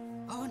planet.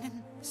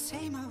 Onan,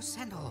 Samos,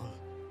 and all.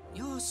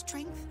 Your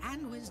strength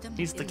and wisdom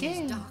He's the in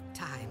king. these dark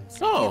times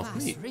Oh, give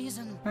us neat.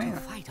 reason Yeah. to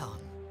fight on.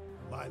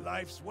 My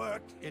life's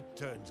work, it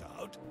turns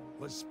out,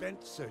 was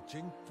spent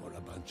searching for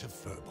a bunch of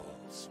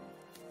furballs.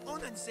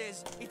 Onan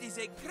says it is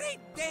a great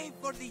day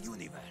for the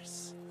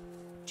universe.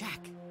 Jack,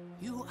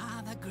 you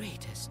are the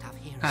greatest of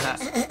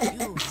heroes.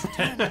 You have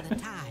turned the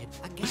tide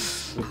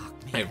against dark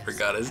I makers.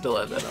 forgot I still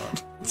had that on.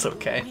 It's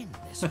okay. Win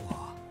this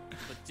war.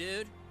 But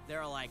dude,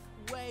 there are like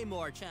way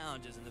more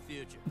challenges in the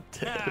future.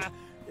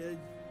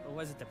 Or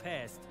was it the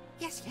past?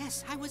 Yes,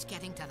 yes, I was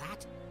getting to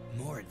that.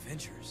 More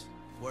adventures?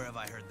 Where have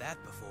I heard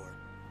that before?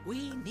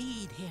 We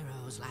need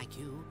heroes like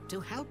you to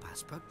help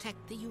us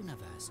protect the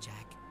universe,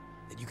 Jack.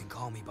 Then you can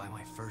call me by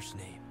my first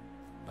name,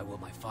 by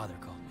what my father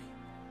called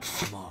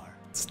me, Mar.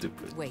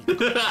 Stupid. Wait,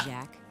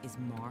 Jack is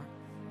Mar?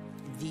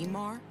 The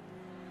Mar?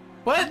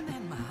 What? And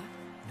then, Ma,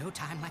 no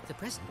time like the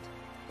present.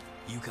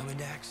 You coming,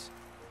 Dax?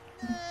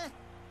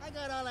 I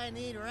got all I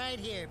need right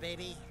here,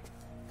 baby.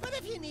 But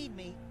if you need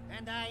me,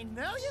 and I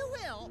know you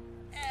will,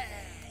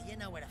 you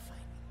know where to find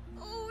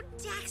me. Oh,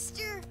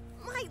 Daxter,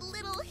 my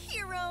little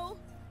hero.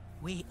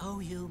 We owe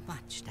you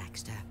much,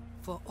 Daxter,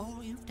 for all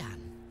you've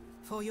done.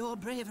 For your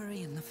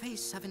bravery in the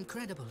face of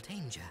incredible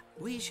danger,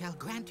 we shall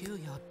grant you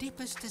your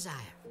deepest desire.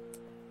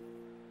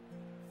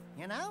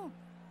 You know,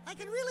 I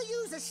could really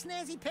use a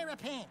snazzy pair of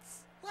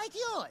pants, like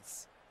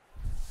yours.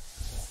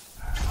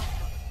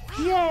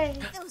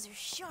 Those are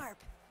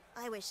sharp.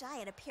 I wish I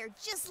had a pair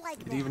just like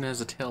It that. even has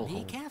a tail Be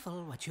hole.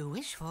 careful what you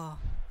wish for.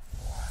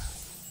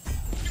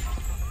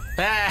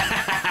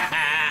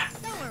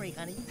 Don't worry,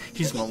 honey. He's You'll get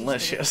used to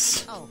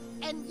malicious. it. Oh,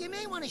 and you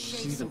may want to shave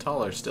She's even some.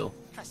 taller still.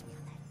 Trust me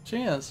on that. She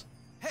is.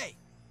 Hey!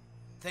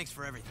 Thanks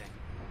for everything,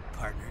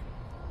 partner.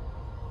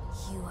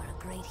 You are a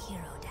great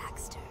hero,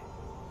 Daxter.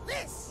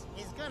 This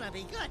is gonna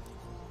be good.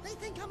 They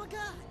think I'm a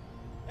god.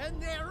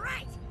 And they're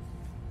right.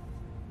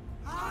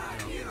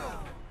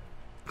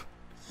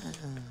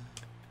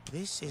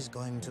 This is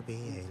going to be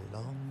a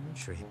long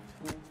trip.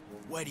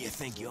 Where do you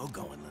think you're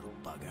going, little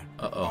bugger?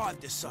 Uh-oh. I've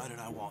decided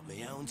I want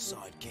my own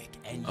sidekick,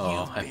 and Oh,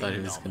 you've I thought he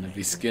been was gonna be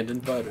nominated. skinned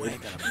and We're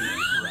buttered. gonna be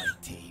a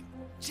great team.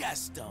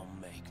 Just don't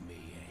make me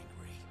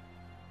angry.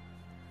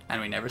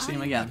 And we never see Are him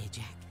you again. ready,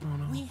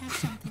 Jack? We have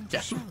something to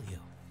Yeah. show you.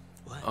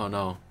 Oh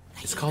no.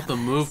 It's called the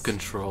move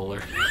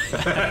controller.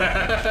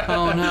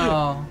 Oh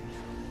no.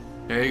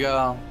 There you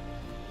go.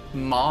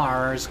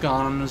 Mar's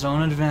gone on his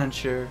own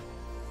adventure.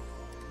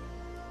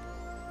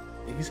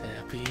 He's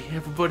happy.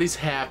 Everybody's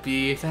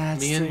happy.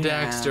 That's Me and the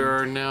Daxter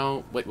end. are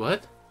now. Wait,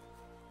 what?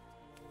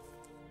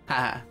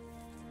 Haha.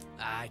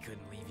 I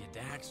couldn't leave you,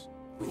 Dax.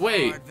 With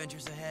Wait. our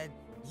adventures ahead,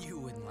 you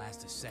wouldn't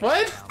last a second.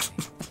 What? without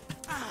me.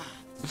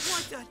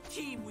 What a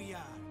team we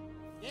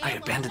are! I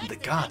abandoned the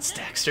gods,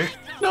 Daxter.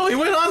 No, he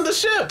went on the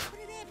ship.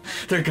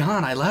 They're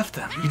gone. I left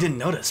them. You didn't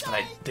notice, but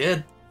I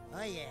did.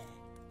 Oh yeah,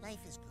 life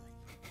is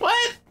good.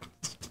 What?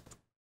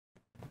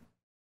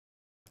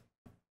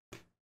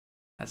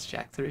 That's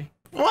Jack 3.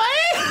 What?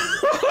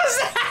 What was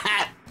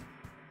that?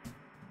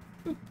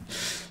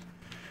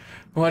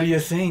 What do you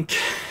think?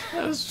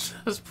 That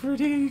was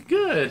pretty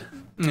good.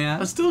 Yeah.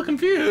 I'm still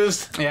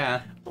confused.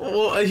 Yeah.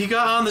 Well, he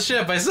got on the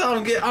ship. I saw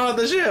him get on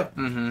the ship.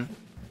 Mm-hmm.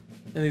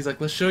 And he's like,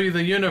 let's show you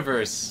the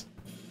universe.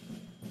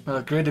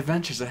 Well, great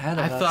adventures ahead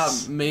of I us.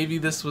 thought maybe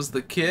this was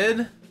the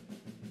kid,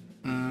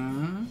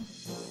 Mm-hmm.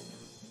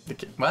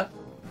 What?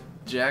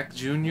 Jack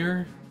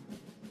Jr.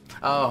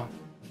 Oh.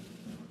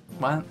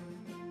 What?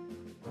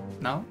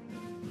 No?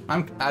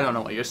 I don't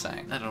know what you're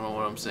saying. I don't know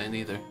what I'm saying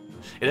either.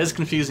 It is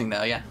confusing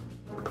though, yeah.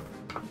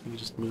 You can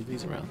just move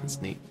these around.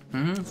 That's neat.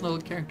 Mm-hmm. It's a little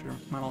character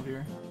model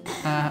here.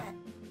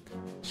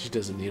 She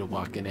doesn't need a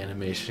walk-in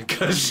animation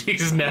because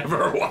she's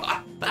never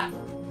walked.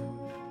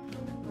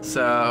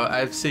 So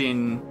I've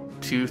seen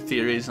 2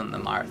 theories on the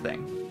Mar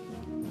thing.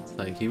 It's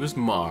like he was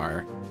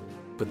Mar,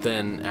 but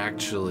then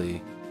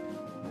actually,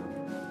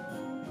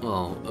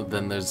 well,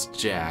 then there's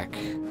Jack,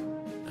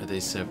 Are they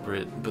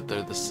separate, but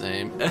they're the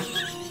same?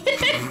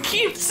 It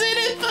keeps it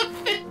in the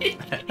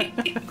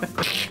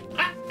face.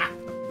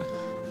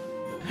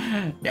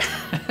 Yeah.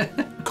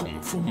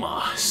 Come for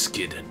my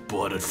skid and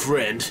buttered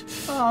friend.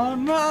 Oh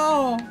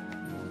no!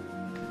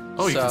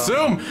 Oh, you can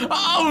zoom!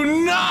 Oh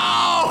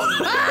no!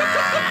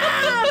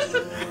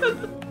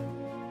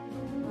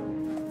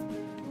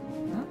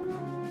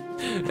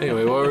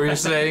 Anyway, what were you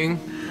saying?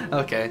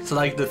 Okay, so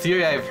like the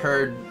theory I've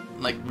heard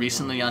like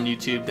recently on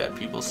YouTube that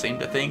people seem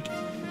to think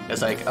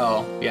is like,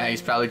 oh yeah,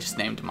 he's probably just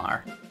named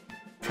Mar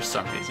for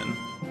some reason.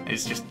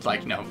 He's just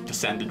like, you know,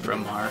 descended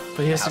from Mar.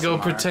 But he has to House go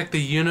of Mar. protect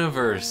the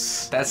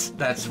universe.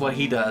 That's what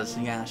he does.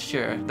 Yeah,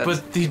 sure. That's...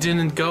 But he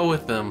didn't go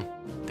with them.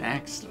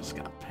 Dexter's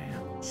got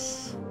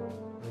pants.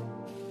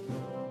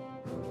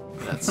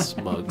 That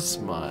smug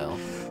smile.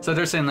 So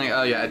they're saying like,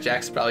 oh yeah,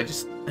 Jack's probably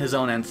just his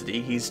own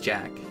entity. He's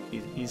Jack.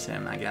 He's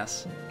him, I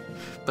guess.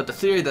 But the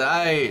theory that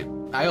I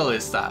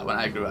always thought when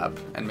I grew up,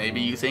 and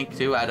maybe you think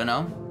too, I don't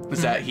know,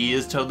 is that he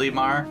is totally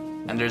Mar,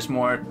 and there's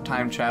more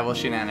time travel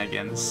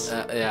shenanigans.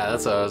 Yeah,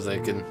 that's what I was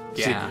thinking.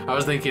 Yeah. See, I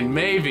was thinking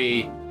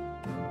maybe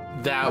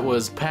that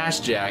was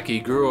past Jack. He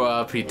grew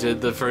up, he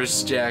did the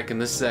first Jack and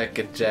the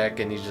second Jack,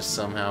 and he's just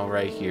somehow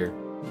right here.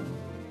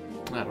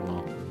 I don't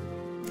know.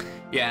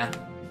 Yeah.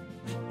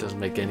 Doesn't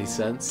make any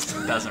sense.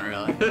 Doesn't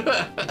really.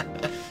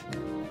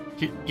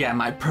 Yeah,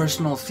 my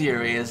personal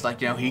theory is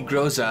like, you know, he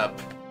grows up,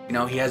 you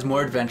know, he has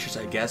more adventures,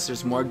 I guess,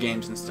 there's more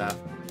games and stuff.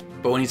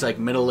 But when he's like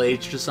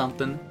middle-aged or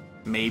something,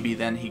 maybe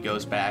then he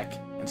goes back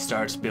and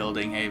starts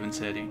building Haven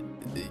City.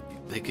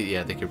 They could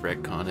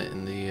retcon it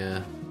in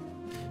the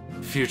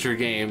future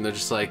game. They're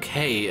just like,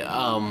 hey,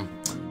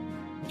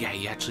 yeah,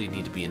 you actually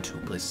need to be in 2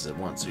 places at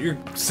once, so you're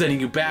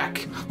sending you back.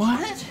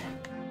 What?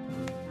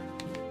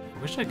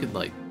 I wish I could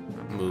like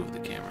move the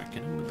camera.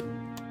 Can I move it?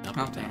 I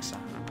don't think so.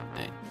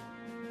 Dang.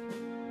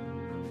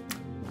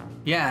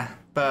 Yeah,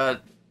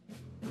 but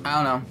I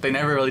don't know. They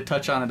never really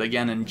touch on it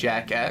again in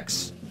Jack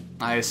X.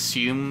 I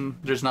assume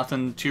there's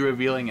nothing too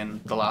revealing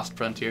in The Lost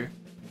Frontier.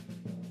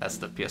 That's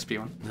the PSP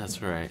one.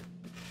 That's right.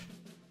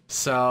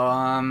 So,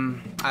 I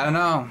don't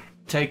know.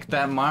 Take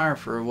that Mar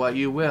for what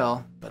you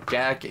will. But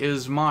Jack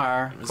is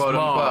Mar, quote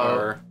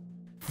unquote.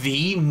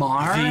 The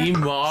Mar? The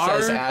Mar?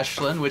 Says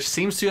Ashlyn, which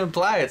seems to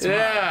imply it's Mar.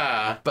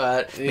 Yeah.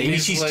 But maybe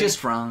He's she's like,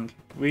 just wrong.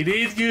 We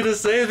need you to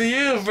save the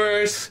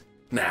universe.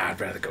 Nah,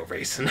 I'd rather go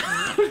racing.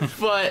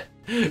 But,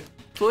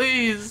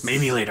 please.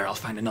 Maybe later I'll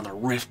find another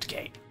rift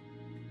gate.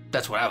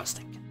 That's what I was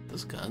thinking.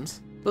 Those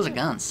guns? Those are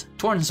guns.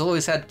 Torn's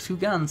always had 2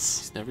 guns.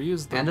 He's never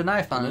used them. And a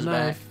knife on his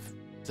back.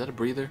 Is that a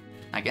breather?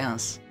 I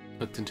guess.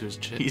 Hooked into his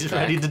chest. He's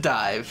ready to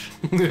dive.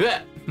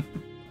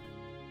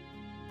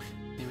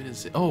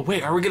 Oh,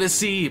 wait, are we gonna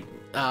see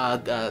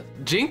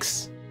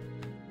Jinx?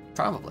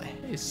 Probably.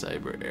 Hey,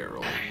 Cyber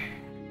Arrow.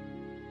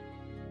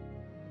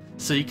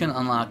 So you can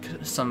unlock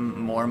some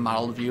more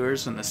model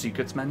viewers in the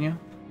secrets menu.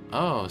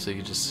 Oh, so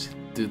you just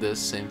do this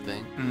same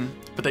thing? Mm-hmm.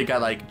 But they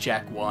got like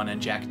Jack 1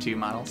 and Jack 2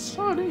 models.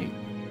 Oh, neat.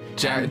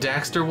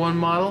 Daxter 1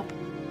 model?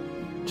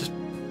 Just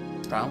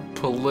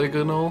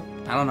polygonal?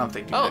 I don't know if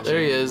they do. Oh, there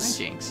he is.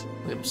 Jinx.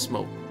 Look at him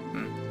smoke.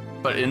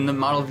 But in the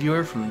model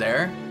viewer from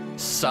there,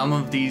 some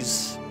of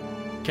these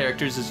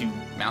characters, as you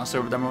mouse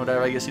over them or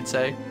whatever, I guess you'd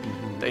say,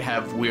 they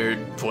have weird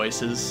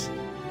voices.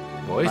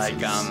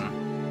 Voices?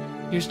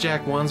 Like, here's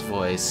Jack 1's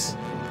voice.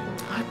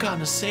 I've got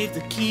to save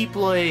the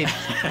Keyblade.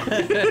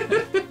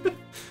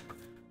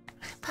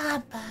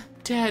 Papa.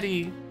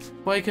 Daddy,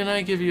 why can't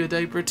I give you a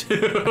diaper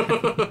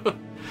too?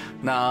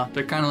 Nah,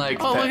 they're kind of like...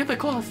 Oh, look at the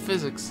cloth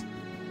physics.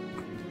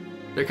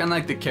 They're kind of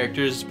like the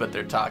characters, but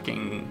they're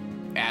talking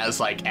as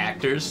like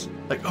actors.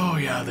 Like, oh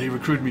yeah, they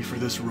recruited me for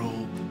this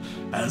role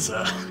as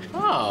a...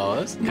 Oh,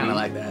 that's kind of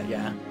like that,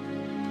 yeah.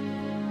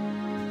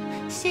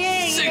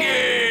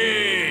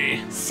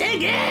 Siggy!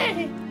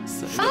 Siggy!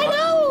 Are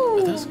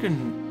Follow! those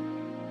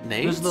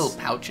grenades? Those little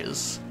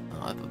pouches.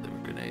 Oh, I thought they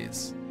were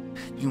grenades.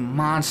 You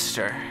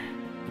monster.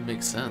 It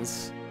makes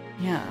sense.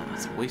 Yeah.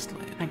 It's a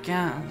wasteland. I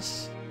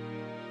guess.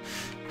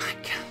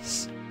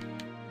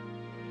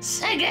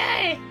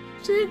 Siggy!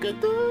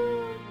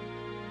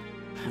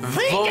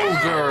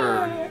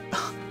 Vulgar!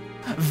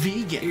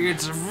 Vegan.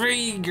 It's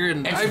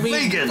vegan. It's I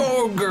mean vegan.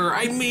 vulgar.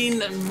 I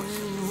mean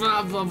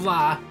blah blah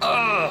blah.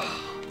 Ugh.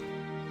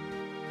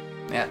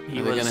 Yeah, Are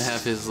they gonna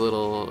have his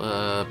little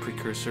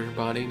precursor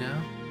body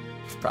now?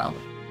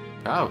 Probably.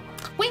 Oh.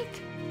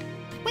 Wink!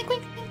 Wink,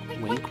 wink, wink,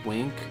 wink, Wink,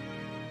 wink.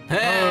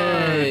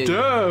 Hey!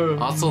 Duh.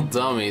 Also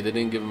dummy. They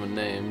didn't give him a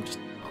name. Just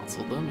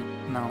also dummy.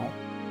 No.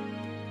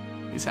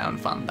 He's having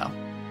fun though.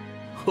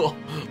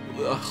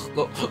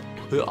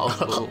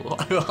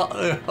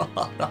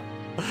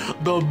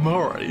 The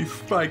Murray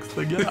strikes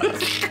again.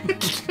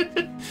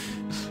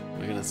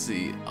 We're gonna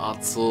see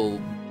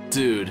Otzel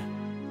dude.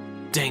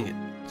 Dang it.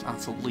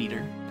 Otzel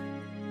leader.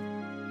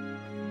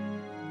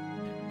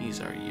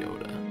 He's our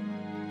Yoda.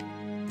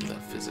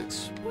 That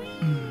physics.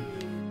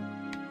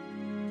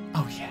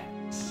 Oh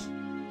yes.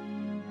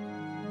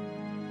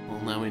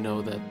 Well, now we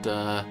know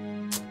that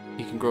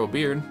he can grow a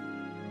beard.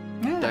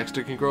 Yeah.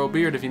 Dexter can grow a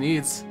beard if he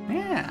needs.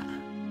 Yeah.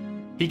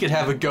 He could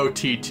have a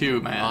goatee too,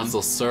 man.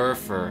 Muscle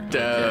surfer.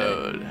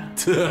 Dude.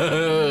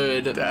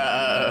 Okay. Dude.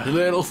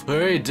 Little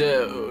furry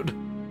dude.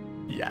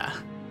 Yeah.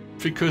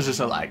 Precursors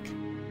are like,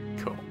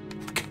 cool.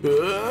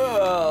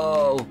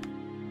 Cool.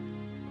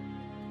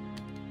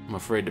 I'm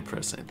afraid to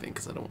press anything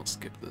because I don't want to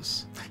skip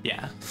this.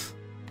 Yeah.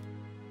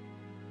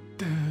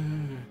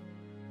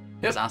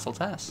 Yep. Zazzle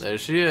Tess. There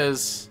she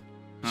is.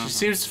 She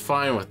seems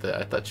fine with it.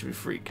 I thought she'd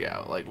freak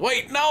out. Like,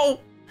 wait,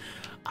 no!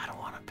 I don't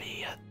want to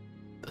be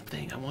a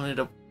thing. I wanted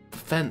a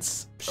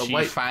fence.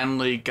 She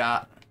finally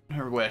got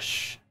her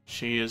wish.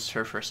 She is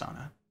her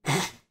persona.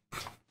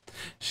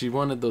 She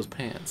wanted those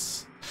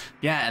pants.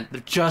 Yeah, and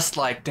they're just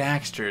like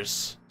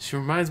Daxter's. She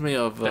reminds me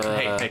of...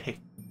 Hey.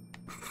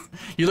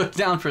 You looked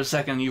down for a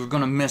second and you were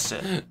gonna miss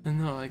it.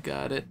 No, I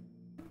got it.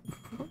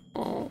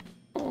 Oh,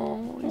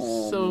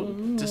 he's so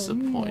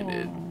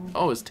disappointed.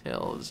 Oh, his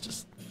tail is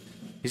just...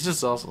 He's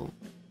just also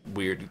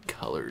weirdly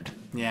colored.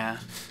 Yeah.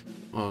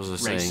 What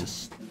was I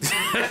Racist.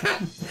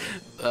 saying?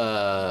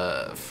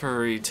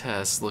 Furry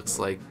Tess looks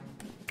like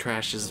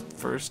Crash's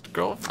first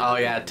girlfriend. Oh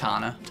yeah,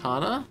 Tana.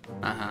 Tana?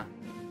 Uh-huh.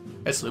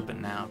 It's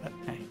Lupin now, but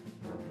hey.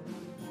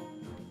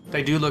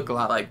 They do look a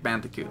lot like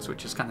bandicoots,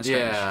 which is kind of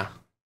strange. Yeah.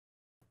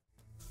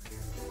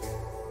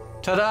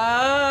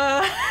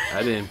 Ta-da!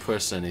 I didn't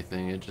push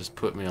anything. It just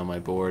put me on my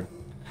board.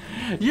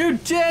 You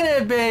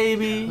did it,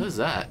 baby! What is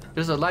that?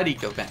 There's a light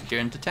eco vent here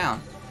into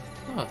town.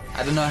 Oh.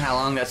 I don't know how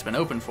long that's been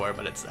open for,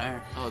 but it's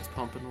there. Oh, it's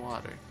pumping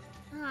water.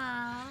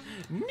 Aww.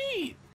 Neat!